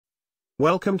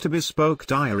Welcome to Bespoke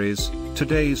Diaries.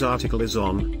 Today's article is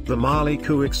on The Mali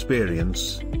Coup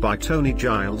Experience by Tony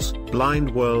Giles,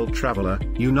 Blind World Traveller,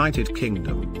 United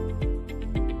Kingdom.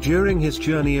 During his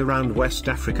journey around West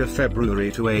Africa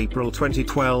February to April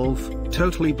 2012,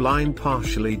 totally blind,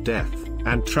 partially deaf,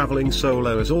 and travelling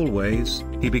solo as always,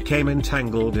 he became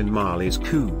entangled in Mali's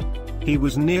coup. He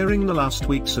was nearing the last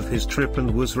weeks of his trip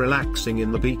and was relaxing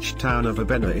in the beach town of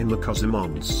Abena in the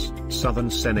Casamance, southern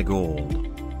Senegal.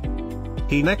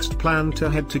 He next planned to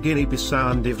head to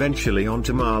Guinea-Bissau and eventually on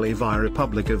to Mali via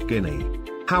Republic of Guinea.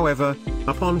 However,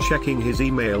 upon checking his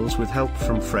emails with help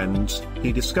from friends,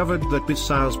 he discovered that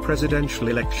Bissau's presidential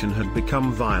election had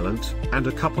become violent, and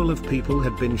a couple of people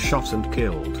had been shot and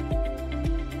killed.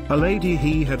 A lady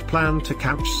he had planned to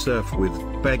couch surf with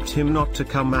begged him not to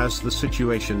come as the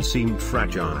situation seemed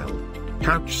fragile.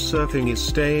 Couch surfing is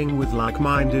staying with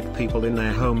like-minded people in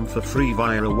their home for free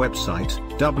via a website,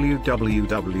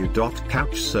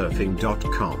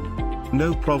 www.couchsurfing.com.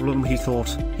 No problem, he thought,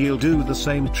 he'll do the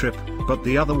same trip, but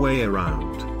the other way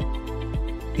around.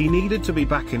 He needed to be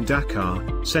back in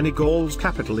Dakar, Senegal's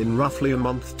capital, in roughly a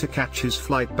month to catch his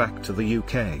flight back to the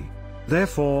UK.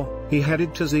 Therefore, he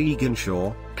headed to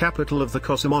Ziguinchor, capital of the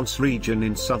Casamance region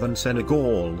in southern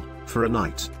Senegal, for a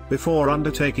night, before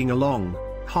undertaking a long,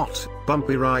 hot,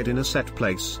 bumpy ride in a set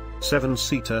place,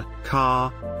 7-seater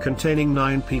car, containing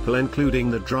 9 people including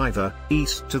the driver,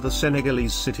 east to the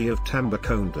Senegalese city of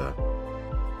Tambacounda.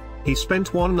 He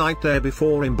spent one night there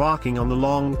before embarking on the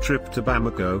long trip to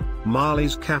Bamako,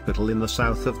 Mali's capital in the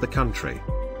south of the country.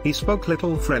 He spoke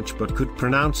little French but could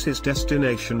pronounce his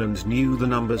destination and knew the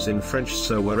numbers in French,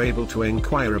 so were able to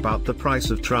inquire about the price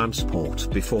of transport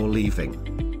before leaving.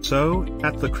 So,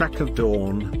 at the crack of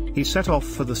dawn, he set off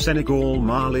for the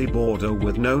Senegal-Mali border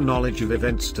with no knowledge of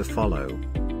events to follow.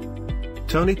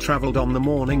 Tony travelled on the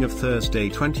morning of Thursday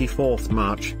 24th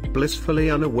March, blissfully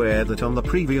unaware that on the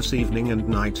previous evening and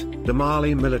night, the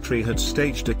Mali military had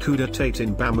staged a coup d'état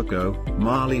in Bamako,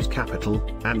 Mali's capital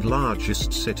and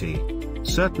largest city.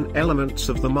 Certain elements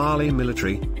of the Mali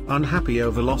military, unhappy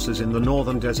over losses in the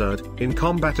northern desert, in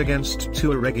combat against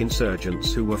Tuareg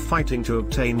insurgents who were fighting to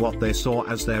obtain what they saw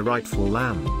as their rightful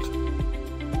land.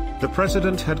 The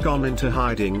president had gone into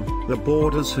hiding, the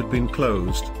borders had been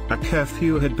closed, a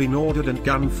curfew had been ordered and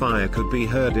gunfire could be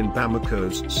heard in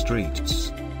Bamako's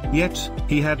streets. Yet,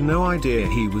 he had no idea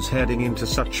he was heading into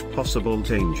such possible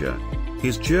danger.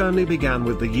 His journey began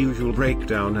with the usual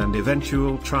breakdown and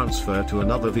eventual transfer to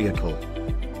another vehicle.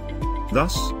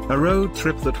 Thus, a road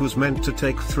trip that was meant to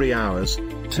take 3 hours,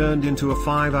 turned into a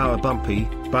 5-hour bumpy,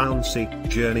 bouncy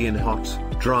journey in hot,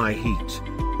 dry heat.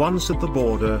 Once at the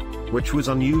border, which was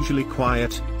unusually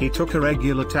quiet, he took a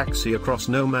regular taxi across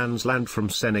no man's land from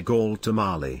Senegal to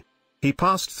Mali. He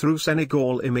passed through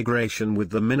Senegal immigration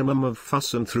with the minimum of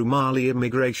fuss and through Mali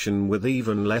immigration with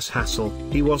even less hassle.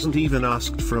 He wasn't even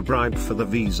asked for a bribe for the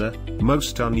visa,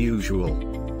 most unusual.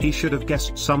 He should have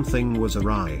guessed something was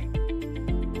awry.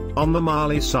 On the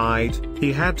Mali side,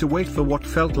 he had to wait for what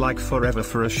felt like forever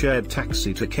for a shared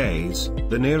taxi to Kayes,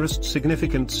 the nearest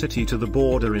significant city to the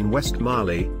border in West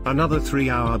Mali, another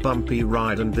 3-hour bumpy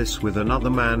ride, and this with another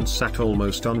man sat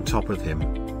almost on top of him.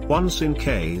 Once in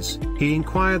Kayes, he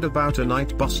inquired about a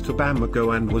night bus to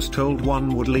Bamako and was told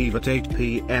one would leave at 8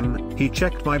 p.m. He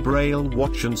checked my braille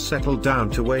watch and settled down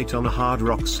to wait on a hard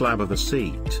rock slab of a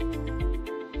seat.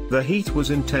 The heat was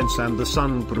intense and the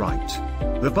sun bright.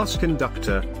 The bus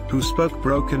conductor, who spoke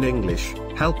broken English,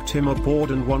 helped him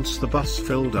aboard, and once the bus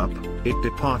filled up, it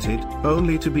departed,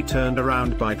 only to be turned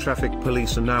around by traffic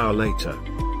police an hour later.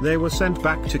 They were sent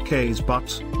back to Kayes,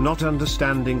 but, not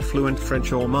understanding fluent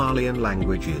French or Malian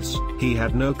languages, he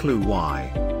had no clue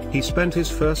why. He spent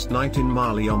his first night in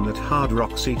Mali on that hard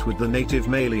rock seat with the native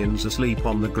Malians asleep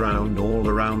on the ground all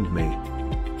around me.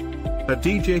 A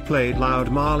DJ played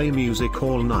loud Mali music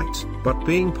all night, but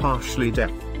being partially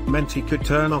deaf, meant he could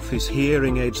turn off his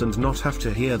hearing aids and not have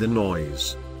to hear the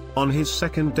noise. On his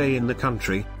second day in the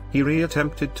country, he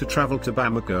re-attempted to travel to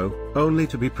Bamako, only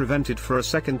to be prevented for a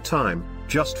second time,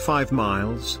 just 5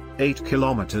 miles, 8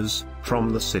 kilometers, from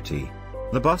the city.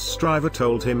 The bus driver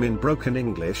told him in broken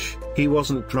English, he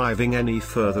wasn't driving any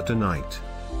further tonight.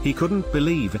 He couldn't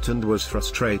believe it and was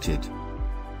frustrated.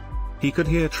 He could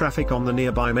hear traffic on the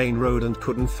nearby main road and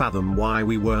couldn't fathom why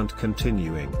we weren't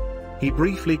continuing. He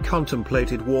briefly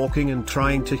contemplated walking and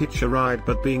trying to hitch a ride,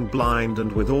 but being blind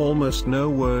and with almost no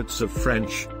words of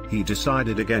French, he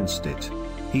decided against it.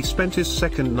 He spent his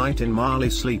second night in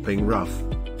Mali sleeping rough.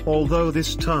 Although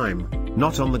this time,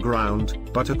 not on the ground,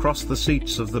 but across the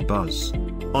seats of the bus.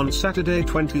 On Saturday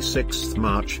 26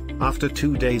 March, after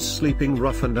 2 days sleeping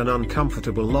rough and an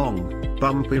uncomfortable long,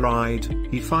 bumpy ride,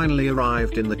 he finally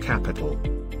arrived in the capital.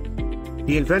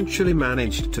 He eventually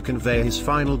managed to convey his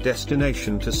final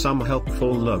destination to some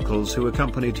helpful locals who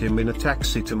accompanied him in a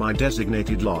taxi to my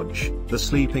designated lodge, the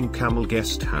Sleeping Camel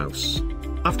Guest House.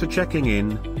 After checking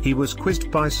in, he was quizzed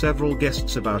by several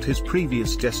guests about his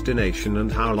previous destination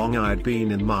and how long I had been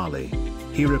in Mali.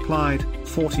 He replied,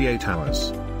 48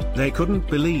 hours. They couldn't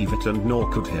believe it, and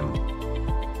nor could him.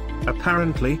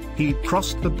 Apparently, he'd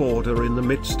crossed the border in the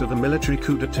midst of a military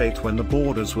coup d'etat when the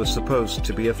borders were supposed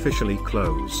to be officially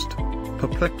closed.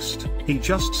 Perplexed, he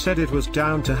just said it was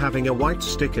down to having a white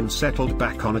stick and settled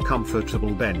back on a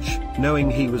comfortable bench, knowing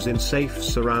he was in safe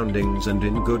surroundings and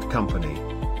in good company.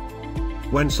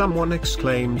 When someone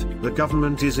exclaimed, "The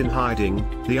government is in hiding,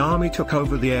 the army took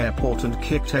over the airport and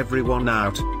kicked everyone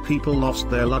out, people lost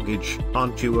their luggage,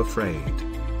 aren't you afraid?"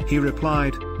 He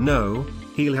replied, "No,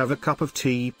 he'll have a cup of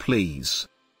tea please."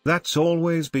 That's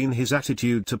always been his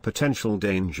attitude to potential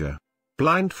danger.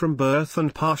 Blind from birth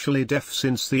and partially deaf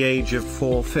since the age of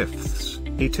 4/5,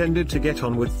 he tended to get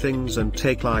on with things and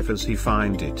take life as he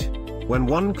find it. When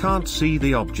one can't see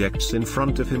the objects in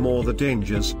front of him or the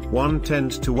dangers, one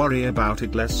tends to worry about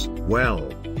it less. Well,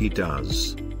 he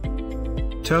does.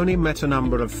 Tony met a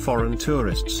number of foreign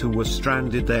tourists who were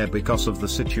stranded there because of the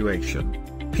situation.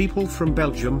 People from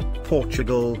Belgium,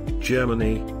 Portugal,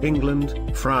 Germany, England,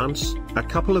 France, a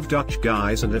couple of Dutch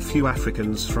guys and a few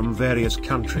Africans from various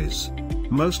countries.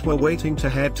 Most were waiting to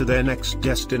head to their next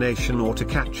destination or to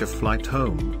catch a flight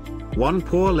home. One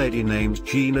poor lady named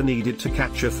Gina needed to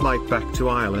catch a flight back to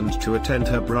Ireland to attend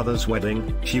her brother's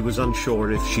wedding. She was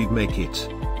unsure if she'd make it.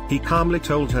 He calmly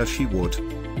told her she would.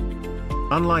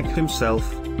 Unlike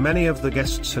himself, many of the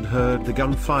guests had heard the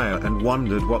gunfire and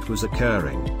wondered what was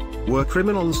occurring. Were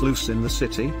criminals loose in the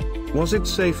city? Was it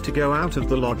safe to go out of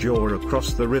the lodge or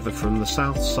across the river from the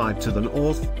south side to the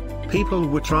north? People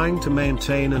were trying to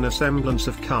maintain a semblance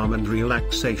of calm and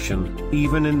relaxation,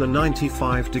 even in the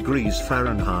 95 degrees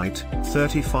Fahrenheit,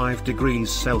 35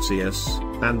 degrees Celsius,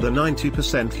 and the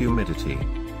 90% humidity.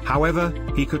 However,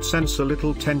 he could sense a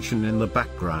little tension in the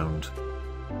background.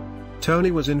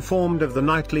 Tony was informed of the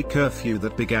nightly curfew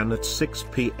that began at 6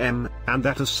 p.m., and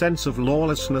that a sense of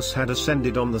lawlessness had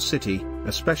ascended on the city,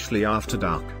 especially after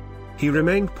dark. He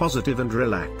remained positive and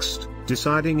relaxed,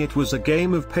 deciding it was a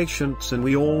game of patience and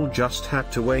we all just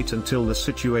had to wait until the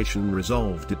situation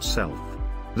resolved itself.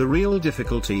 The real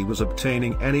difficulty was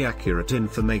obtaining any accurate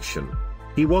information.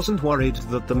 He wasn't worried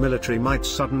that the military might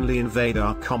suddenly invade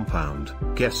our compound,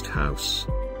 guest house.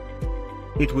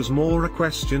 It was more a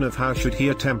question of how should he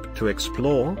attempt to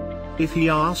explore? If he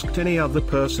asked any other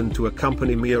person to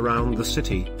accompany me around the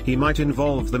city, he might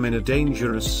involve them in a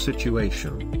dangerous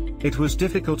situation. It was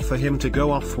difficult for him to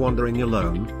go off wandering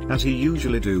alone, as he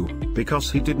usually do, because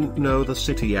he didn't know the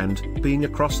city and, being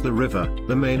across the river,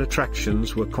 the main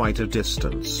attractions were quite a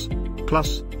distance.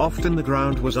 Plus, often the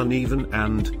ground was uneven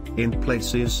and, in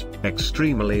places,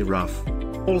 extremely rough.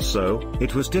 Also,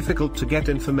 it was difficult to get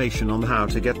information on how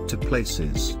to get to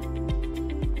places.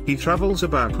 He travels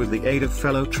about with the aid of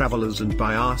fellow travelers and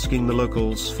by asking the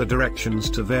locals for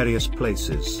directions to various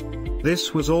places.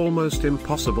 This was almost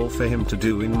impossible for him to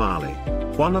do in Mali.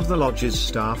 One of the lodge's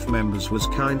staff members was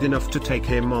kind enough to take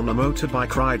him on a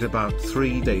motorbike ride about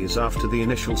 3 days after the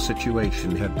initial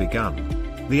situation had begun.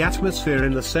 The atmosphere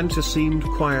in the center seemed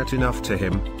quiet enough to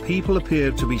him. People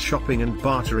appeared to be shopping and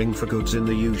bartering for goods in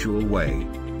the usual way.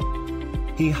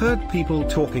 He heard people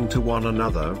talking to one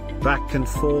another, back and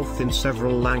forth in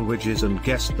several languages, and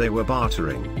guessed they were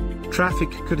bartering.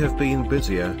 Traffic could have been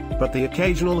busier, but the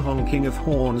occasional honking of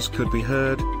horns could be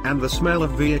heard, and the smell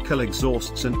of vehicle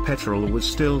exhausts and petrol was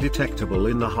still detectable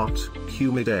in the hot,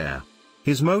 humid air.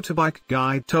 His motorbike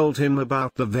guide told him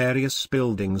about the various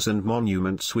buildings and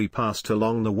monuments we passed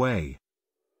along the way.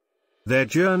 Their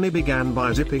journey began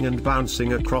by zipping and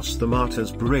bouncing across the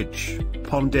Martyrs Bridge,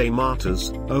 Pont des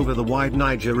Martyrs, over the wide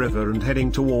Niger River and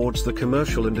heading towards the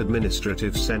commercial and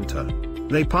administrative center.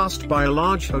 They passed by a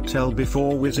large hotel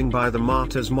before whizzing by the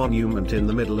Martyrs Monument in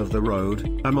the middle of the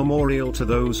road, a memorial to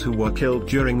those who were killed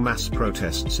during mass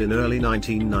protests in early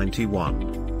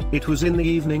 1991. It was in the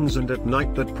evenings and at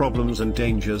night that problems and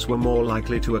dangers were more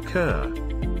likely to occur.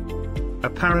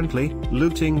 Apparently,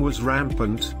 looting was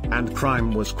rampant, and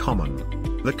crime was common.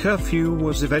 The curfew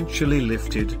was eventually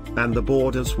lifted, and the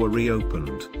borders were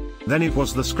reopened. Then it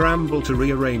was the scramble to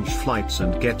rearrange flights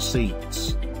and get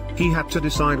seats. He had to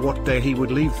decide what day he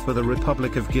would leave for the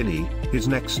Republic of Guinea, his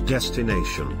next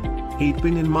destination. He'd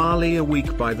been in Mali a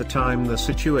week by the time the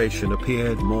situation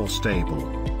appeared more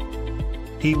stable.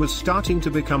 He was starting to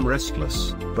become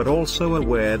restless, but also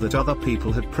aware that other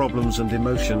people had problems and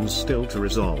emotions still to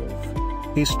resolve.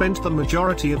 He spent the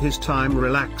majority of his time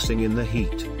relaxing in the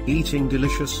heat, eating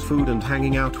delicious food and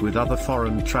hanging out with other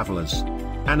foreign travelers.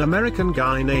 An American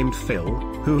guy named Phil,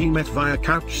 who he met via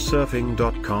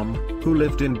couchsurfing.com, who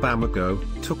lived in Bamako,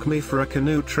 took me for a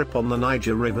canoe trip on the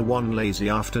Niger River one lazy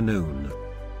afternoon.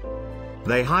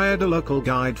 They hired a local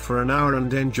guide for an hour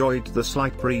and enjoyed the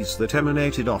slight breeze that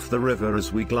emanated off the river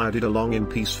as we glided along in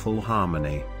peaceful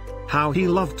harmony. How he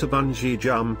loved to bungee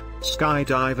jump,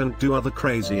 skydive and do other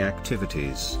crazy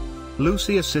activities.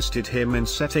 Lucy assisted him in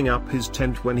setting up his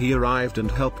tent when he arrived and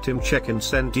helped him check and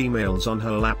send emails on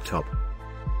her laptop.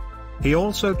 He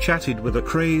also chatted with a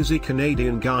crazy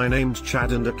Canadian guy named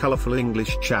Chad and a colourful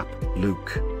English chap, Luke,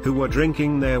 who were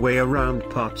drinking their way around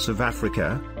parts of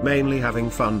Africa, mainly having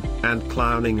fun and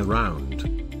clowning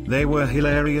around. They were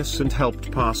hilarious and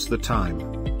helped pass the time.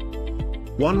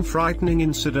 One frightening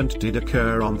incident did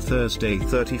occur on Thursday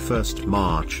 31st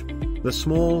March. The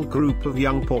small group of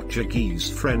young Portuguese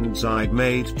friends I'd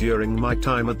made during my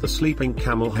time at the Sleeping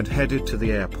Camel had headed to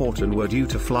the airport and were due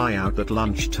to fly out at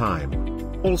lunchtime.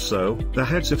 Also, the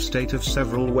heads of state of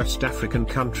several West African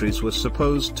countries were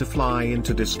supposed to fly in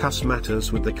to discuss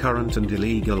matters with the current and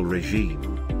illegal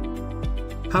regime.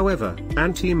 However,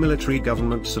 anti-military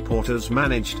government supporters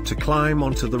managed to climb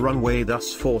onto the runway,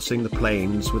 thus forcing the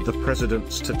planes with the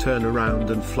presidents to turn around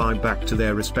and fly back to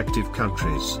their respective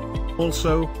countries.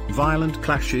 Also, violent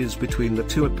clashes between the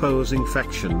two opposing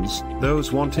factions,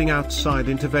 those wanting outside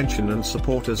intervention and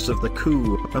supporters of the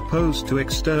coup opposed to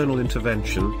external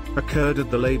intervention, occurred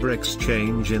at the labor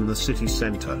exchange in the city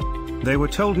center. They were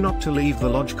told not to leave the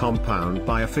lodge compound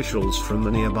by officials from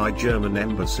the nearby German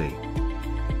embassy.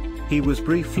 He was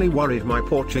briefly worried my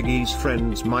Portuguese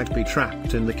friends might be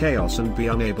trapped in the chaos and be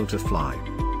unable to fly.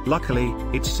 Luckily,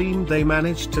 it seemed they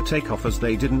managed to take off as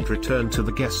they didn't return to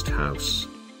the guest house.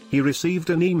 He received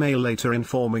an email later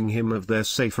informing him of their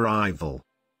safe arrival.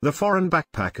 The foreign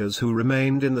backpackers who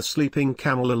remained in the Sleeping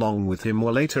Camel along with him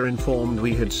were later informed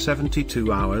we had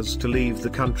 72 hours to leave the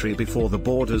country before the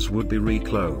borders would be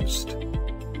reclosed.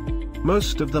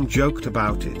 Most of them joked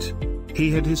about it. He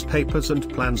had his papers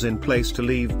and plans in place to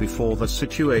leave before the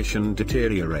situation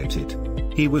deteriorated.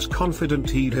 He was confident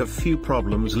he'd have few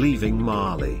problems leaving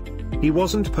Mali. He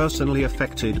wasn't personally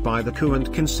affected by the coup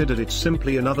and considered it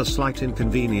simply another slight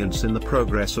inconvenience in the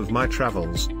progress of my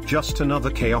travels, just another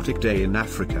chaotic day in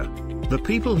Africa. The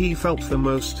people he felt the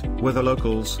most were the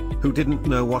locals, who didn't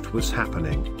know what was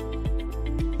happening.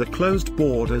 The closed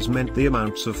borders meant the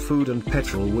amounts of food and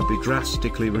petrol would be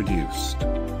drastically reduced.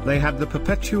 They had the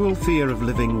perpetual fear of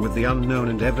living with the unknown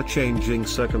and ever-changing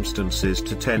circumstances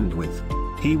to tend with.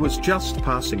 He was just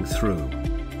passing through.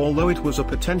 Although it was a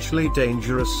potentially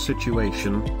dangerous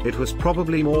situation, it was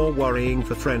probably more worrying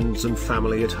for friends and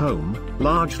family at home,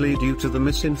 largely due to the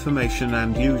misinformation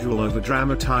and usual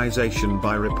over-dramatization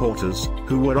by reporters,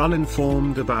 who were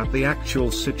uninformed about the actual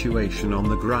situation on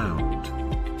the ground.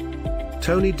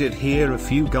 Tony did hear a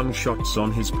few gunshots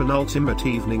on his penultimate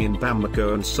evening in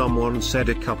Bamako, and someone said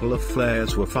a couple of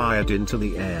flares were fired into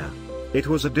the air. It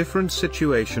was a different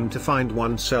situation to find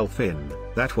oneself in,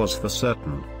 that was for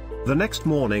certain. The next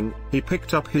morning, he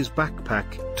picked up his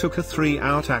backpack, took a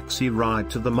 3-hour taxi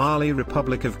ride to the Mali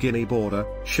Republic of Guinea border,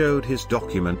 showed his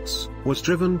documents, was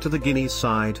driven to the Guinea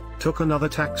side, took another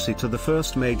taxi to the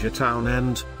first major town,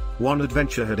 and one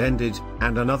adventure had ended,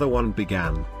 and another one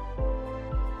began.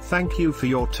 Thank you for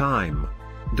your time.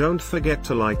 Don't forget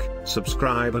to like,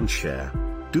 subscribe and share.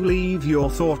 Do leave your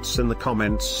thoughts in the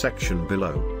comments section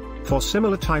below. For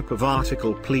similar type of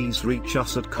article, please reach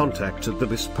us at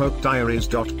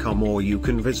contact@thebespokediaries.com, or you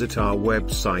can visit our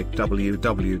website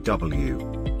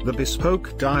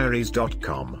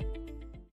www.thebespokediaries.com.